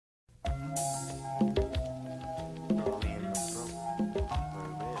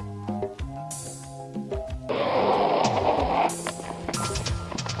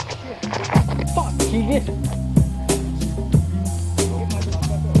Yeah.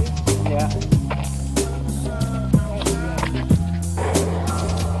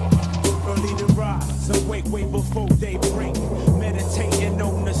 Early to rise, awake way before they break. Meditating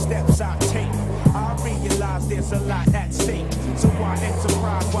on the steps I take. I realize there's a lot at stake. So I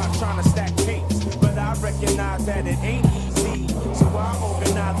enterprise while trying to stack cakes. But I recognize that it ain't easy. So I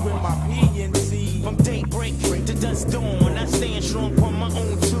organize with my PNC. From daybreak to dusk dawn, I stand strong on my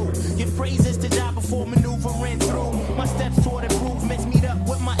own too. Your phrases to die before maneuvering through. My steps toward improvements meet up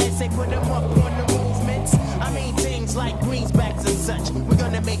with my essay, put them up on the movements. I mean things like greensbacks and such. We're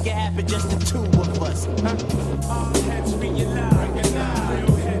gonna make it happen, just the two of us. All heads realize, recognize.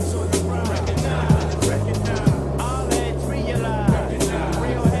 Real heads on the rise, recognize, recognize. All heads realize,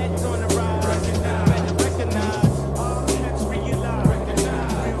 real heads on the rise, better recognize. All heads realize,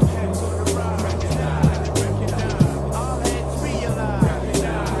 recognize. Real heads on the rise, recognize, recognize. All heads realize,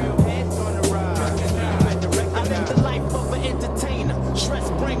 real heads on the rise, better recognize. I live the life of an entertainer, stress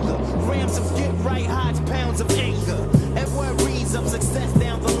bringer, grams of get right, hides pounds of anger, and worries of success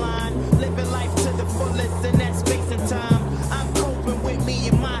down the line. Living life to the fullest in that space and time. I'm coping with me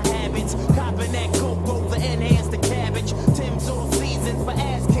and my habits, copping that coke over enhance the cabbage. Tim's all seasons for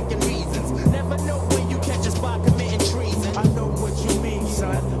ass kicking reasons. Never know when you catch us by committing treason. I know what you mean,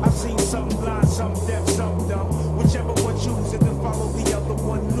 son. I've seen some blind, some deaf, some